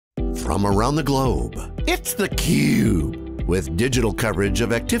from around the globe. It's theCUBE, with digital coverage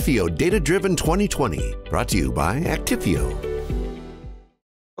of Actifio Data Driven 2020, brought to you by Actifio.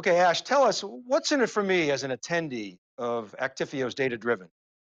 Okay, Ash, tell us, what's in it for me as an attendee of Actifio's Data Driven?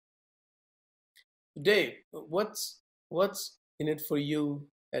 Dave, what's in it for you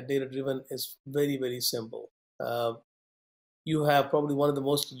at Data Driven is very, very simple. You have probably one of the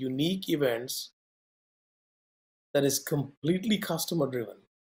most unique events that is completely customer driven.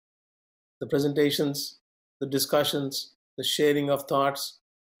 The presentations, the discussions, the sharing of thoughts,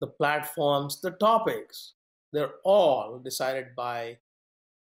 the platforms, the topics, they're all decided by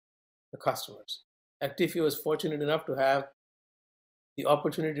the customers. Actifio is fortunate enough to have the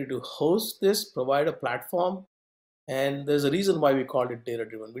opportunity to host this, provide a platform, and there's a reason why we called it Data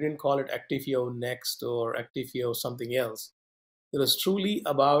Driven. We didn't call it Actifio Next or Actifio something else. It was truly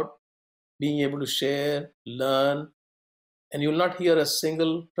about being able to share, learn, and you'll not hear a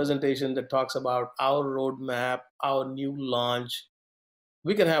single presentation that talks about our roadmap, our new launch.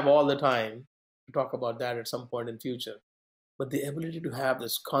 We can have all the time to talk about that at some point in future. But the ability to have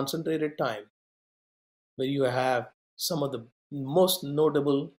this concentrated time where you have some of the most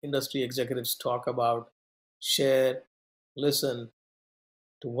notable industry executives talk about, share, listen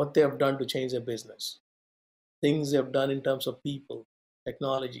to what they have done to change their business, things they have done in terms of people,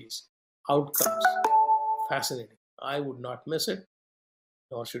 technologies, outcomes. Fascinating. I would not miss it,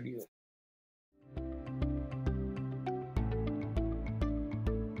 nor should you.